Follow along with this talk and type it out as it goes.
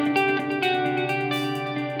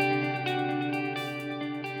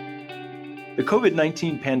The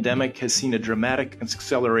COVID-19 pandemic has seen a dramatic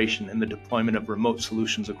acceleration in the deployment of remote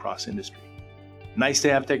solutions across industry.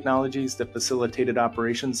 Nice-to-have technologies that facilitated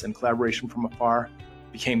operations and collaboration from afar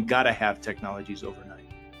became gotta-have technologies overnight.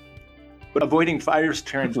 But avoiding virus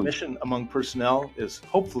transmission among personnel is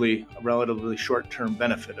hopefully a relatively short-term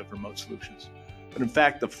benefit of remote solutions. But in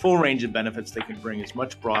fact, the full range of benefits they can bring is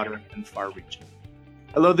much broader and far-reaching.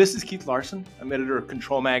 Hello, this is Keith Larson. I'm editor of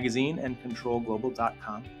Control Magazine and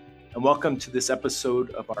ControlGlobal.com. And welcome to this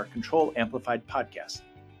episode of our Control Amplified podcast,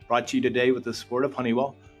 brought to you today with the support of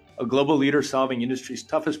Honeywell, a global leader solving industry's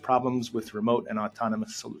toughest problems with remote and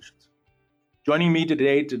autonomous solutions. Joining me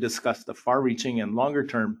today to discuss the far-reaching and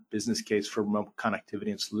longer-term business case for remote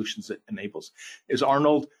connectivity and solutions it enables is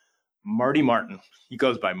Arnold Marty Martin. He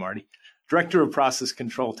goes by Marty, Director of Process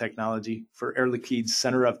Control Technology for Air Liquide's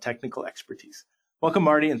Center of Technical Expertise. Welcome,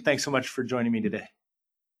 Marty, and thanks so much for joining me today.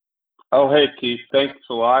 Oh, hey, Keith. Thanks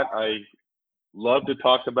a lot. I love to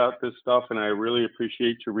talk about this stuff, and I really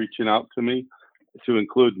appreciate you reaching out to me to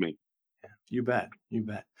include me. You bet. You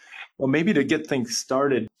bet. Well, maybe to get things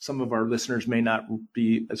started, some of our listeners may not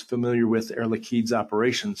be as familiar with Air Liquide's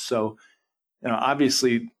operations. So,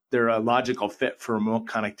 obviously, they're a logical fit for remote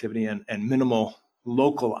connectivity and minimal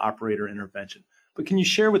local operator intervention. But can you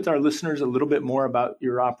share with our listeners a little bit more about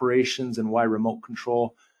your operations and why remote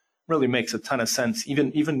control really makes a ton of sense,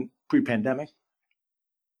 even pre-pandemic?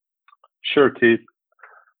 Sure, Keith.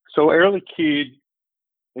 So Air Liquide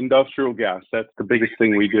industrial gas, that's the biggest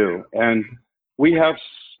thing we do. And we have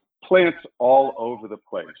plants all over the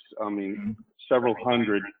place. I mean, several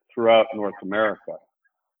hundred throughout North America.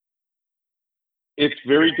 It's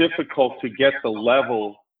very difficult to get the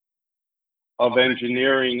level of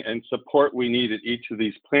engineering and support we need at each of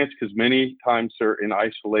these plants because many times they're in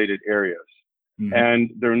isolated areas. And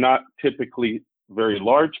they're not typically very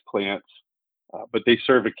large plants, but they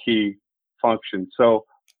serve a key function. So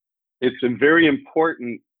it's very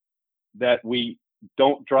important that we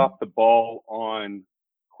don't drop the ball on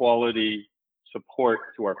quality support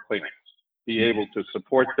to our plants, be able to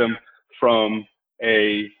support them from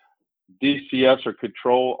a DCS or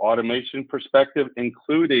control automation perspective,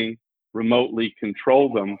 including remotely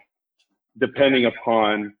control them depending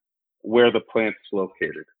upon where the plant's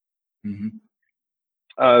located.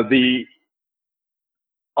 The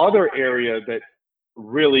other area that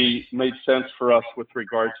really made sense for us with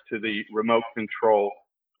regards to the remote control,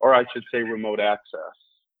 or I should say remote access,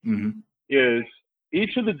 is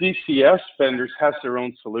each of the DCS vendors has their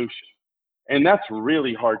own solution. And that's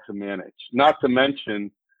really hard to manage. Not to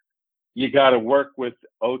mention, you got to work with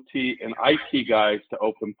OT and IT guys to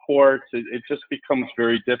open ports. It just becomes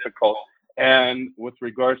very difficult. And with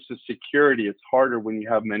regards to security, it's harder when you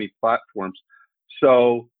have many platforms.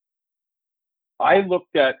 So I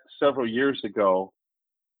looked at several years ago,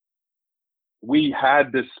 we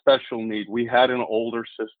had this special need. We had an older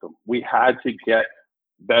system. We had to get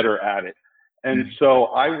better at it. And so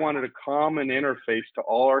I wanted a common interface to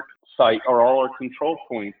all our site or all our control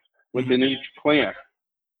points within each plant.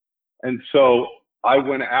 And so I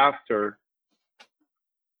went after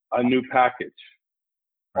a new package.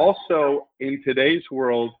 Also, in today's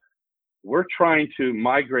world, we're trying to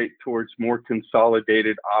migrate towards more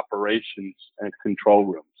consolidated operations and control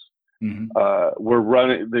rooms. We're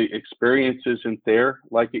running, the experience isn't there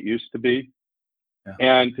like it used to be.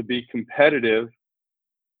 And to be competitive,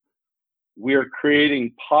 we're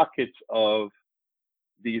creating pockets of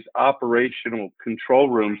these operational control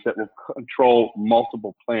rooms that will control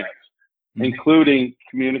multiple plants, including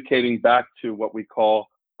communicating back to what we call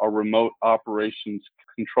a remote operations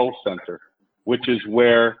control center, which is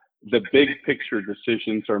where the big picture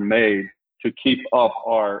decisions are made to keep up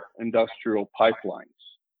our industrial pipelines.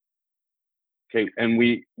 Okay, and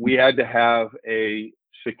we had to have a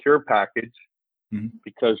secure package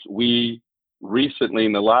because we recently,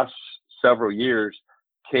 in the last several years,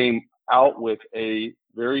 came out with a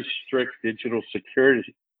very strict digital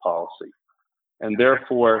security policy. And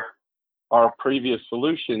therefore, our previous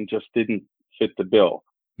solution just didn't fit the bill.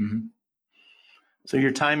 So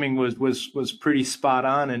your timing was pretty spot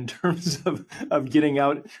on in terms of getting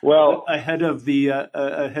out ahead of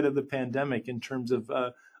the pandemic. In terms of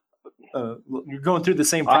you're going through the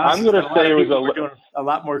same process. I'm going to say it was doing a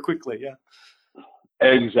lot more quickly. Yeah,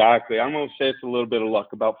 exactly. I'm going to say it's a little bit of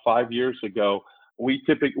luck. About 5 years ago, we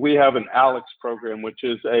have an ALEX program, which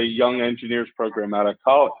is a young engineers program out of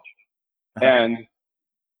college, and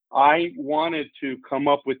I wanted to come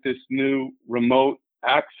up with this new remote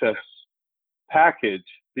access package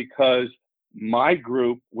because my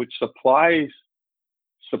group, which supplies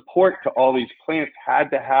support to all these plants, had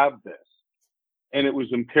to have this. and it was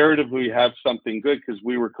imperative we have something good because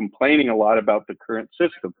we were complaining a lot about the current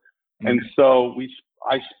system. Mm-hmm. And so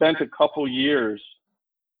I spent a couple years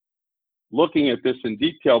looking at this in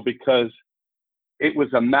detail because it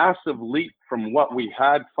was a massive leap from what we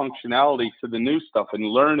had functionality to the new stuff and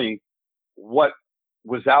learning what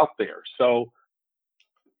was out there. So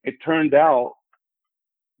it turned out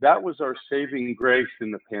that was our saving grace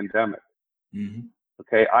in the pandemic. Mm-hmm.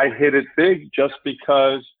 Okay, I hit it big just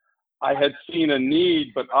because I had seen a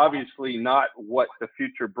need, but obviously not what the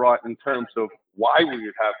future brought in terms of why we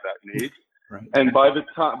would have that need. Right. And by the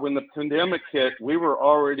time when the pandemic hit, we were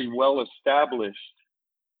already well established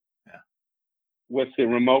with the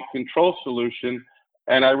remote control solution.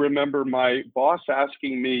 And I remember my boss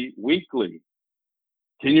asking me weekly,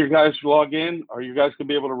 can you guys log in? Are you guys going to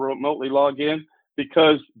be able to remotely log in?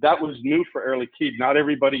 Because that was new for Air Liquide. Not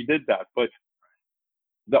everybody did that, but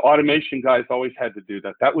the automation guys always had to do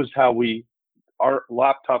that. That was how our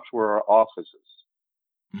laptops were our offices.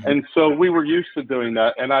 Mm-hmm. And so we were used to doing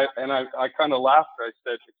that. And I kind of laughed. I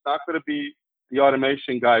said, it's not going to be the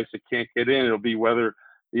automation guys that can't get in. It'll be whether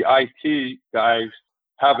the IT guys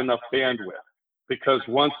have enough bandwidth. Because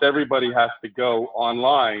once everybody has to go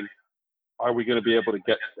online, are we going to be able to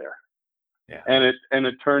get there? Yeah. And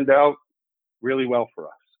it turned out really well for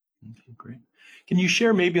us. Okay, great. Can you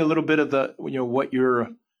share maybe a little bit of the, what your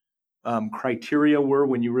criteria were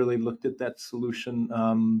when you really looked at that solution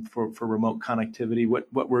for remote connectivity?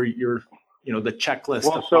 What were your, the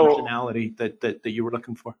checklist of functionality that you were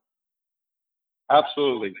looking for?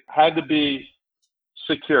 Absolutely. Had to be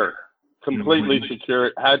secure, completely mm-hmm. secure.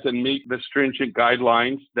 It had to meet the stringent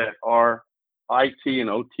guidelines that our IT and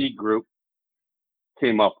OT group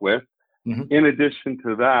came up with. Mm-hmm. In addition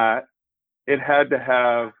to that, it had to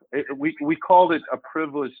have, we called it a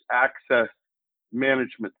privileged access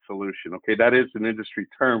management solution. Okay, that is an industry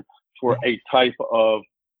term for a type of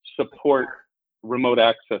support remote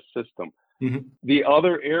access system. Mm-hmm. The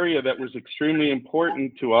other area that was extremely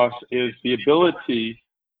important to us is the ability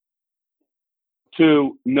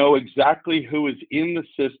to know exactly who is in the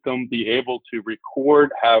system, be able to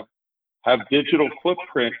record, have digital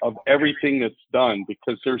footprint of everything that's done,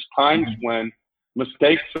 because there's times mm-hmm. when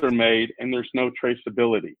mistakes are made and there's no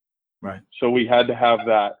traceability. Right. So we had to have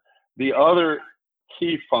that. The other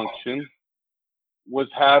key function was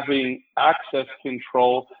having access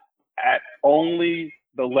control at only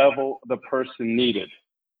the level the person needed.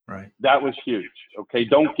 Right. That was huge. Okay.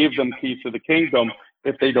 Don't give them keys to the kingdom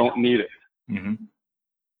if they don't need it. Mm-hmm.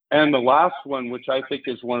 And the last one, which I think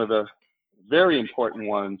is one of the very important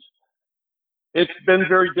ones, it's been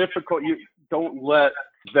very difficult. You don't let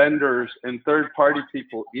vendors and third-party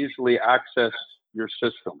people easily access your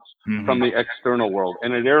systems mm-hmm. from the external world.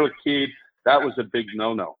 And at Air Liquide, that was a big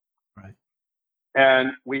no-no. Right.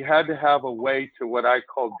 And we had to have a way to what I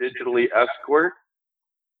call digitally escort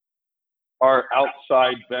our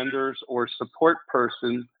outside vendors or support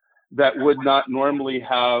person that would not normally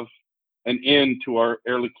have an in to our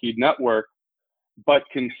Air Liquide network, but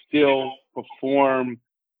can still perform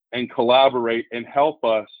and collaborate and help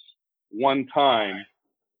us one time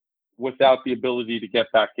without the ability to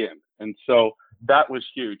get back in. And so that was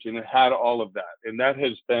huge, and it had all of that. And that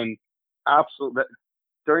has been absolute.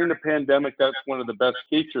 During the pandemic, that's one of the best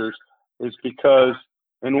features, is because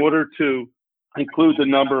in order to include the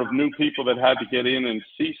number of new people that had to get in and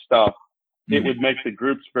see stuff, it would make the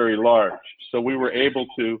groups very large. So we were able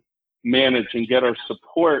to manage and get our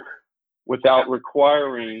support without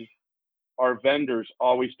requiring our vendors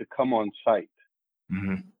always to come on site.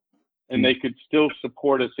 Mm-hmm. And they could still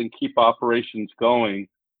support us and keep operations going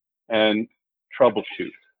and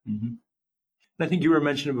troubleshoot. Mm-hmm. I think you were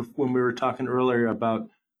mentioning when we were talking earlier about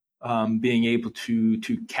being able to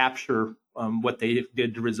capture what they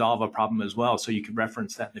did to resolve a problem as well, so you could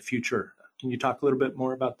reference that in the future. Can you talk a little bit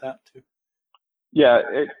more about that too? Yeah,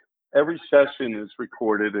 every session is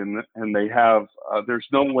recorded, and they have there's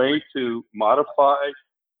no way to modify,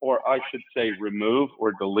 or I should say remove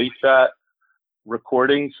or delete that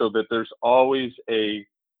recording, so that there's always a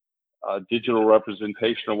digital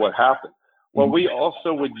representation of what happened. Well, we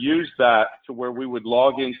also would use that to where we would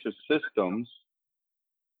log into systems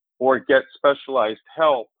or get specialized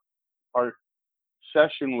help. Our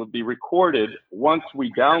session would be recorded. Once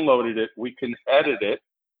we downloaded it, we can edit it,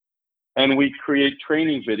 and we create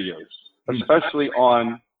training videos, especially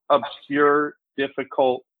on obscure,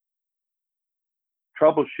 difficult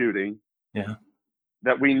troubleshooting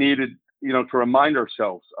that we needed, to remind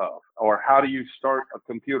ourselves of, or how do you start a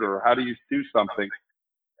computer, or how do you do something.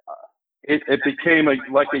 It became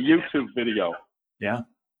like a YouTube video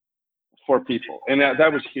for people. And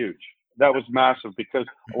that was huge. that was massive, because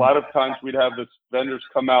a lot of times we'd have the vendors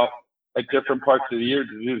come out at different parts of the year to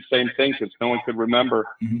do the same thing because no one could remember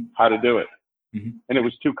how to do it. And it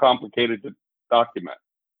was too complicated to document.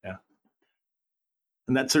 Yeah.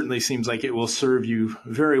 And that certainly seems like it will serve you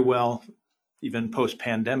very well, even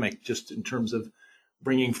post-pandemic, just in terms of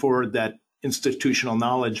bringing forward that institutional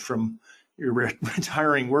knowledge from your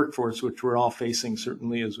retiring workforce, which we're all facing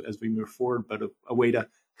certainly as we move forward, but a way to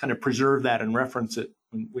kind of preserve that and reference it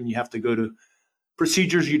when you have to go to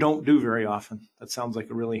procedures you don't do very often. That sounds like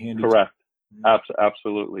a really handy. Correct.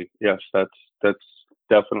 Absolutely. Yes, that's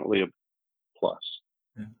definitely a plus.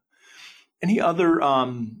 Yeah. Any other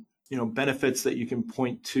benefits that you can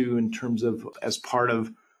point to in terms of as part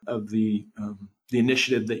of the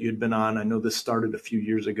initiative that you'd been on? I know this started a few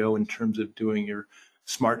years ago in terms of doing your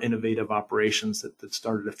smart, innovative operations that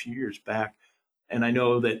started a few years back. And I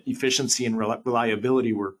know that efficiency and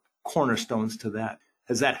reliability were cornerstones to that.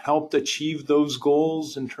 Has that helped achieve those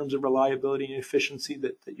goals in terms of reliability and efficiency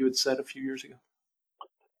that you had set a few years ago?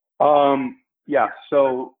 Yeah.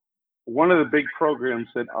 So one of the big programs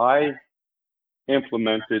that I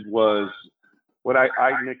implemented was what I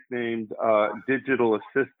nicknamed digital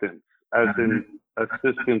assistance, as in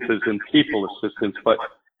assistance as in people assistance, but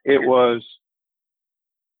it was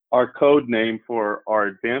our code name for our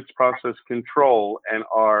advanced process control and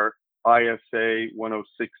our ISA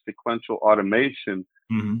 106 sequential automation.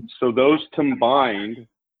 So those combined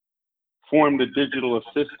formed a digital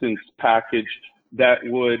assistance package that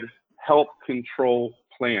would help control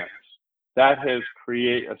plants. That has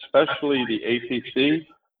created, especially the APC,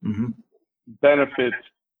 benefits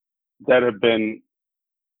that have been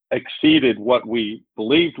exceeded what we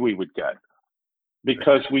believed we would get,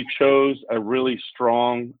 because we chose a really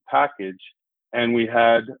strong package and we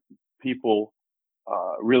had people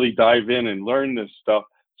really dive in and learn this stuff.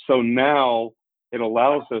 So now it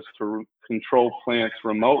allows us to control plants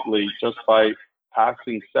remotely just by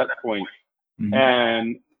passing set points,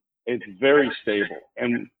 and it's very stable.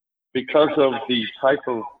 And because of the type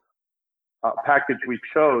of package we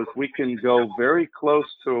chose, we can go very close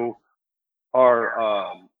to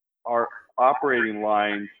our operating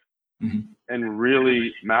lines and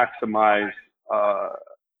really maximize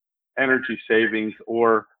energy savings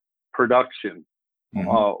or production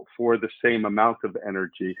for the same amount of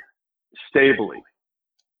energy stably.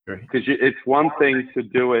 Because it's one thing to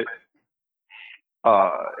do it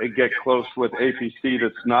and get close with APC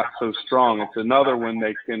that's not so strong. It's another when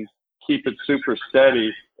they can keep it super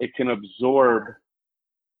steady. It can absorb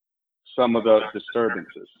some of the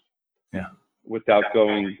disturbances. Yeah. Without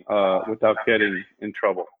getting in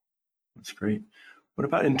trouble. That's great. What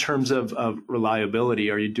about in terms of reliability?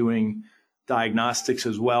 Are you doing diagnostics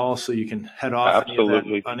as well so you can head off any of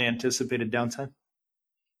that unanticipated downtime?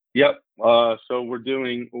 Yep. So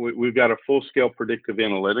we've got a full-scale predictive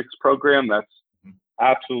analytics program. That's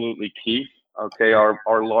absolutely key. Okay. Our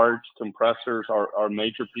large compressors, our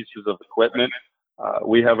major pieces of equipment,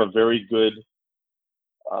 we have a very good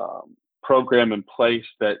program in place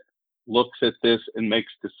that looks at this and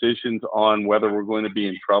makes decisions on whether we're going to be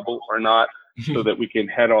in trouble or not so that we can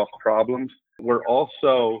head off problems. We're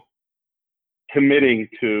also committing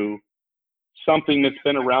to something that's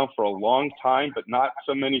been around for a long time, but not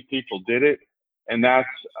so many people did it. And that's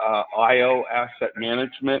IO asset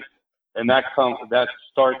management. And that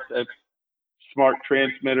starts at smart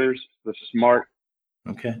transmitters, the smart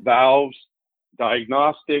valves,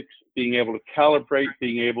 diagnostics, being able to calibrate,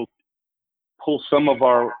 being able to pull some of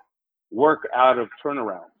our work out of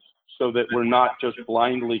turnarounds so that we're not just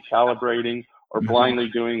blindly calibrating or blindly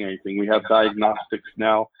doing anything. We have diagnostics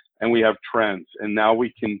now and we have trends, and now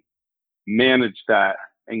we can manage that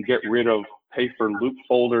and get rid of paper loop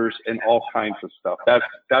folders and all kinds of stuff.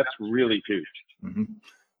 That's really huge.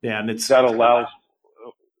 Yeah, and that allows.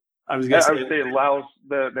 I would say it allows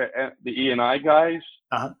the E&I guys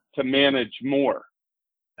to manage more.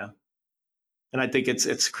 Yeah, and I think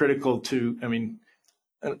it's critical to. I mean,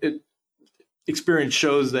 experience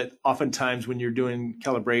shows that oftentimes when you're doing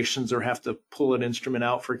calibrations or have to pull an instrument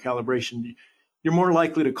out for calibration, you're more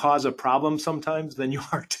likely to cause a problem sometimes than you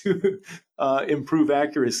are to improve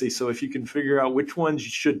accuracy. So if you can figure out which ones you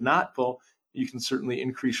should not pull, you can certainly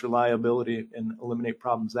increase reliability and eliminate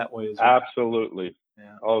problems that way as well. Absolutely.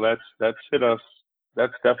 Yeah. Oh, that's hit us.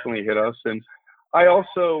 That's definitely hit us. And I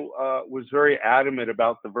also was very adamant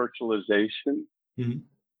about the virtualization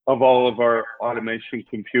of all of our automation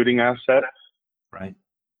computing assets. Right.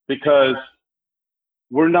 Because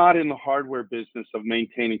we're not in the hardware business of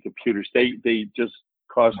maintaining computers. They just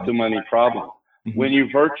cause too many problems. When you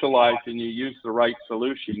virtualize and you use the right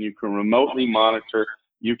solution, you can remotely monitor,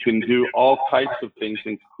 You can do all types of things,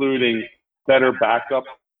 including better backup,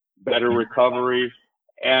 better recovery,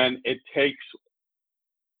 and it takes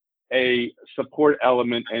a support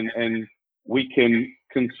element, and we can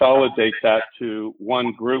consolidate that to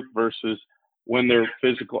one group versus when they're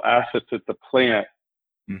physical assets at the plant,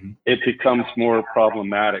 it becomes more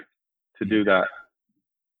problematic to do that.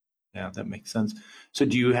 Yeah, that makes sense. So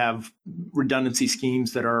do you have redundancy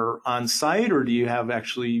schemes that are on site, or do you have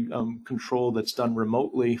actually control that's done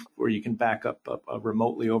remotely where you can back up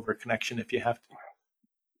remotely over a connection if you have to?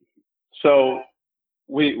 So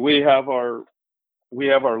we have our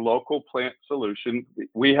local plant solution.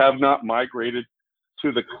 We have not migrated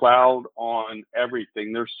to the cloud on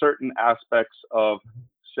everything. There's certain aspects of,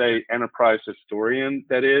 say, Enterprise Historian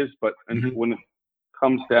that is, but when it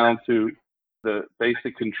comes down to the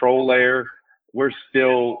basic control layer, we're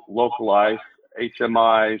still localized,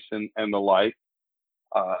 HMIs and the like.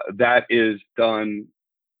 That is done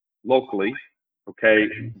locally, okay,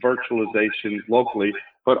 virtualization locally,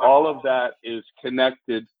 but all of that is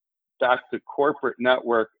connected back to corporate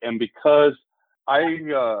network. And because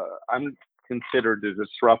I'm considered a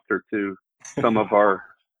disruptor to some of our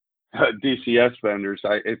DCS vendors,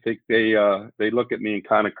 I think they look at me and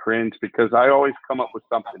kind of cringe because I always come up with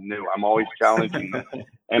something new. I'm always challenging them.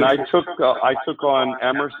 And I took on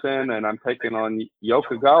Emerson, and I'm taking on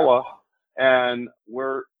Yokogawa, and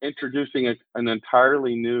we're introducing an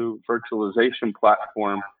entirely new virtualization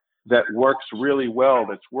platform that works really well,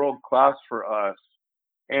 that's world-class for us,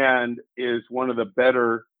 and is one of the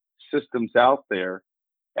better systems out there.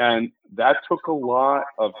 And that took a lot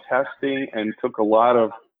of testing and took a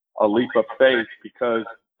leap of faith because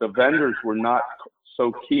the vendors were not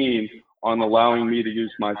so keen on allowing me to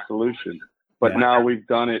use my solution. But now we've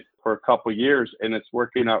done it for a couple of years, and it's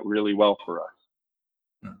working out really well for us.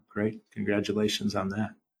 Oh, great. Congratulations on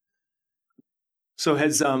that. So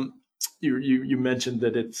has you mentioned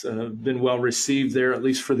that it's been well received there, at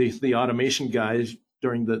least for the automation guys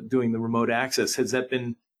doing the remote access. Has that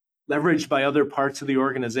been leveraged by other parts of the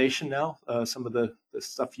organization now? Some of the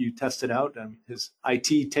stuff you tested out, has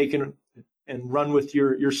IT taken and run with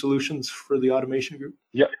your solutions for the automation group?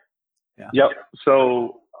 Yep. Yeah. Yep.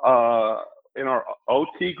 So in our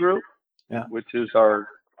OT group, which is our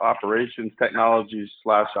operations technologies /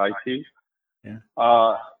 IT,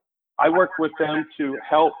 I work with them to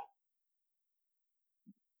help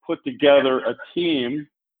put together a team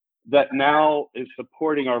that now is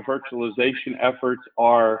supporting our virtualization efforts,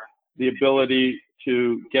 are the ability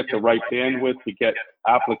to get the right bandwidth to get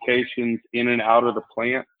applications in and out of the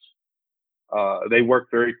plants. They work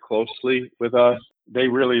very closely with us. They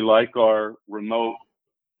really like our remote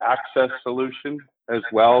access solution as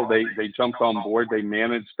well. They jumped on board. They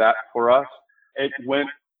managed that for us.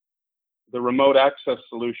 The remote access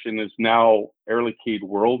solution is now Air Liquide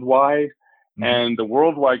worldwide, and the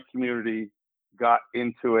worldwide community got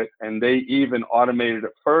into it, and they even automated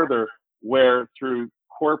it further, where through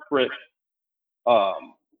corporate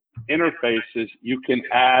interfaces, you can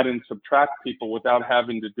add and subtract people without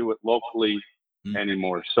having to do it locally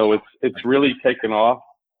anymore. So it's really taken off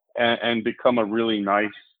and become a really nice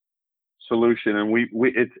solution. And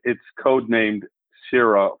it's codenamed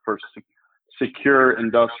SIRA for Secure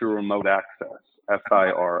Industrial Remote Access,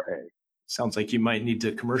 SIRA. Sounds like you might need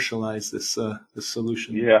to commercialize this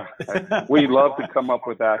solution. Yeah, we love to come up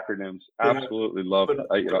with acronyms. Absolutely love it.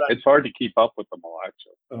 It's hard to keep up with them all,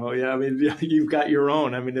 actually. Oh yeah, I mean, you've got your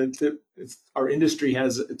own. I mean, our industry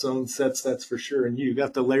has its own sets, that's for sure, and you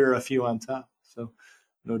got to layer a few on top. So,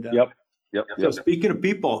 no doubt. Yep. So, speaking of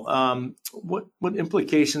people, what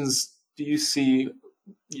implications do you see?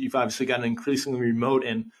 You've obviously got an increasingly remote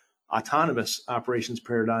and autonomous operations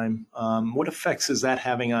paradigm. What effects is that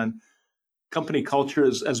having on company culture,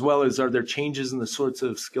 as well as are there changes in the sorts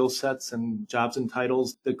of skill sets and jobs and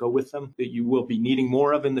titles that go with them that you will be needing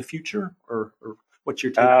more of in the future, or what's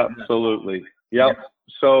your take on that? Absolutely. Yep. Yeah.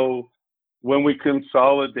 So when we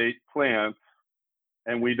consolidate plants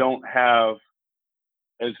and we don't have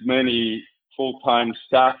as many full-time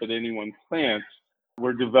staff at any one plant,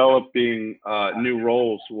 we're developing new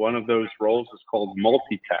roles. One of those roles is called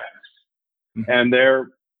multi-techs, and they're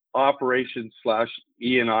operations /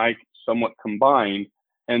 E&I somewhat combined,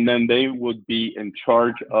 and then they would be in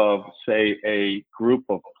charge of, say, a group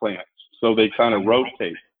of plants. So they kind of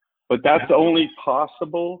rotate. But that's only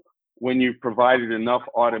possible when you've provided enough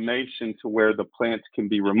automation to where the plants can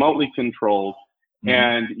be remotely controlled,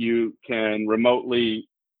 and you can remotely,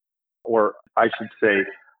 or I should say,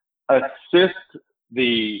 assist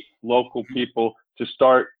the local people to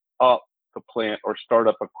start up the plant or start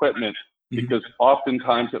up equipment, because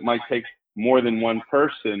oftentimes it might take more than one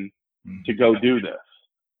person to go do this.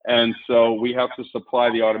 And so we have to supply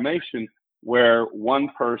the automation where one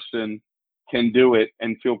person can do it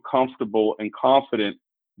and feel comfortable and confident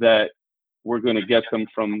that we're going to get them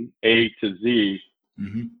from A to Z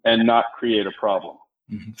and not create a problem.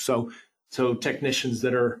 So technicians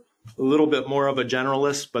that are a little bit more of a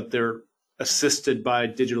generalist, but they're assisted by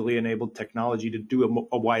digitally enabled technology to do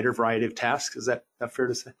a wider variety of tasks. Is that fair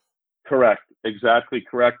to say? Correct. Exactly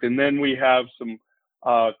correct. And then we have some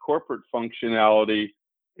corporate functionality.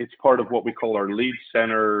 It's part of what we call our lead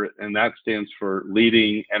center, and that stands for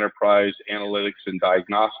Leading Enterprise Analytics and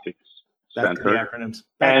Diagnostics Center. The acronyms.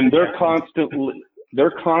 And they're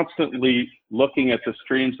constantly looking at the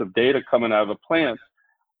streams of data coming out of the plants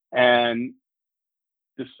and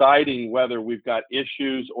deciding whether we've got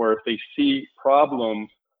issues, or if they see problems,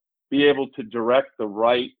 be able to direct the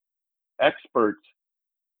right experts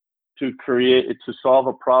to solve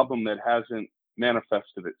a problem that hasn't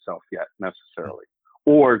manifested itself yet necessarily,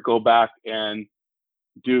 or go back and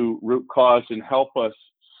do root cause and help us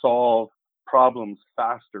solve problems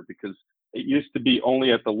faster, because it used to be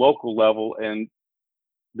only at the local level and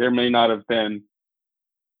there may not have been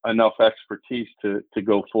enough expertise to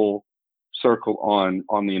go full circle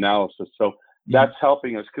on the analysis. So that's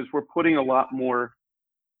helping us, because we're putting a lot more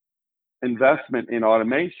investment in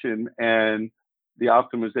automation and the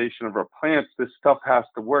optimization of our plants. This stuff has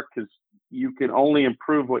to work, because you can only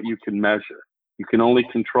improve what you can measure. You can only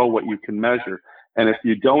control what you can measure. And if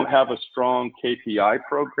you don't have a strong KPI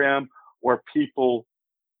program or people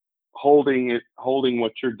holding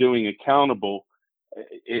what you're doing accountable,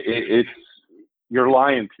 you're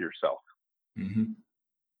lying to yourself.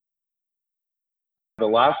 The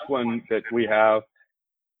last one that we have,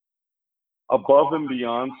 above and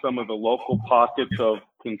beyond some of the local pockets of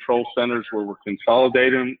control centers where we're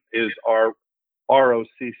consolidating, is our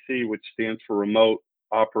ROCC, which stands for Remote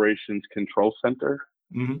Operations Control Center.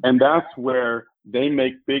 And that's where they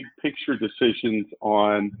make big picture decisions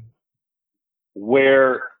on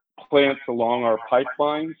where plants along our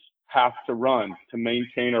pipelines have to run to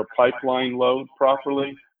maintain our pipeline load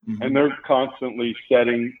properly. And they're constantly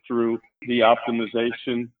setting, through the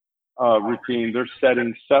optimization routine, they're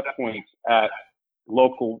setting set points at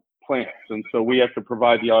local plants. And so we have to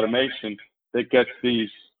provide the automation that gets these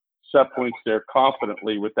set points there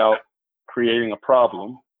confidently without creating a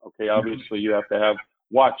problem. Okay, obviously you have to have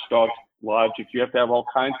watchdog logic. You have to have all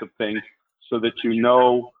kinds of things so that you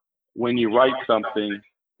know when you write something,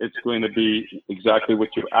 it's going to be exactly what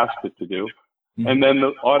you asked it to do. And then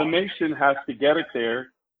the automation has to get it there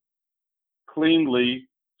cleanly,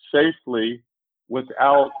 safely,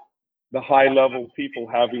 without the high-level people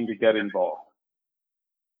having to get involved.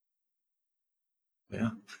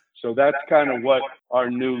 So that's kind of what our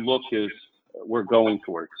new look is we're going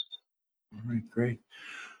towards. All right, great.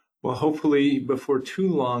 Well, hopefully before too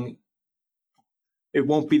long, it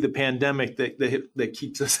won't be the pandemic that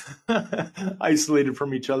keeps us isolated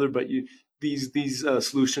from each other, but these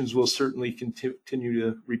solutions will certainly continue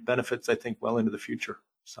to reap benefits, I think, well into the future.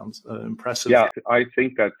 Sounds impressive. Yeah, I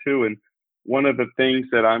think that too. And one of the things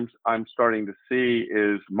that I'm starting to see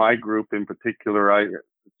is my group in particular,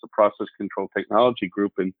 it's a process control technology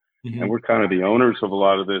group, and we're kind of the owners of a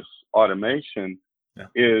lot of this automation,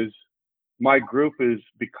 is my group is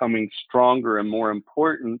becoming stronger and more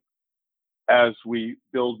important as we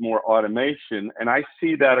build more automation. And I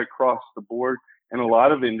see that across the board in a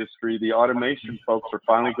lot of industry. The automation folks are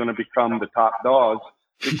finally going to become the top dogs,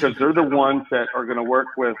 because they're the ones that are going to work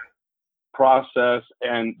with process,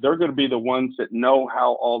 and they're going to be the ones that know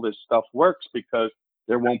how all this stuff works, because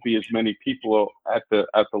there won't be as many people at the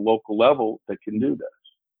local level that can do this.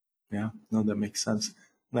 Yeah, no, that makes sense.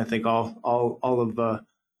 And I think all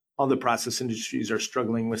the process industries are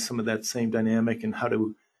struggling with some of that same dynamic, and how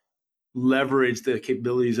to leverage the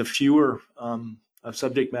capabilities of fewer of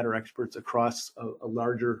subject matter experts across a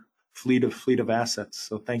larger fleet of assets.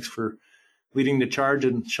 So thanks for leading the charge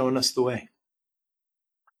and showing us the way.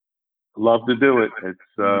 Love to do it.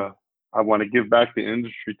 It's I want to give back to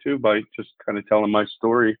industry too by just kind of telling my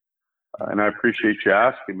story. And I appreciate you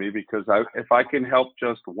asking me, because if I can help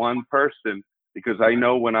just one person, because I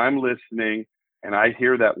know when I'm listening and I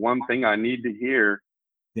hear that one thing I need to hear,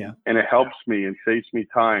 and it helps me and saves me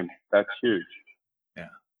time, that's huge. Yeah,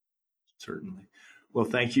 certainly. Well,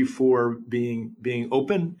 thank you for being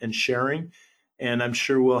open and sharing. And I'm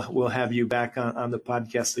sure we'll have you back on the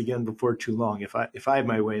podcast again before too long, if I have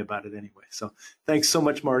my way about it anyway. So thanks so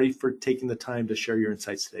much, Marty, for taking the time to share your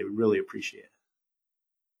insights today. We really appreciate it.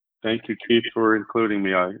 Thank you, Keith, for including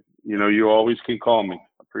me. You always can call me.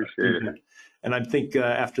 Appreciate it. And I think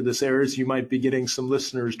after this airs, you might be getting some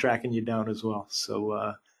listeners tracking you down as well.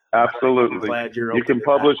 So Absolutely. I'm glad you're You can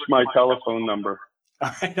publish my telephone number.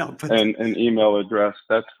 All right, I'll put and an email address.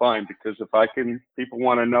 That's fine, because if people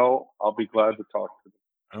want to know, I'll be glad to talk to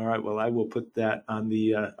them. All right. Well, I will put that on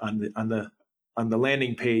the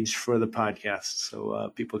landing page for the podcast,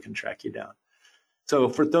 so people can track you down. So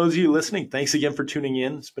for those of you listening, thanks again for tuning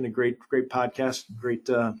in. It's been a great podcast,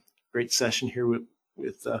 great session here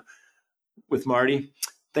with Marty.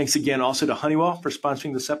 Thanks again also to Honeywell for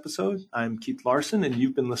sponsoring this episode. I'm Keith Larson, and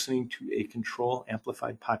you've been listening to a Control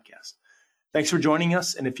Amplified podcast. Thanks for joining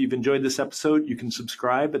us. And if you've enjoyed this episode, you can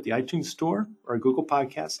subscribe at the iTunes Store or Google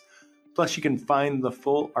Podcasts. Plus, you can find the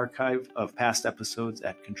full archive of past episodes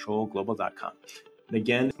at controlglobal.com. And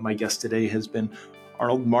again, my guest today has been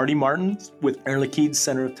Marty Martin with Air Liquide's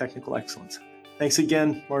Center of Technical Excellence. Thanks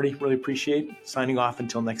again, Marty. Really appreciate it. Signing off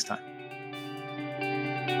until next time.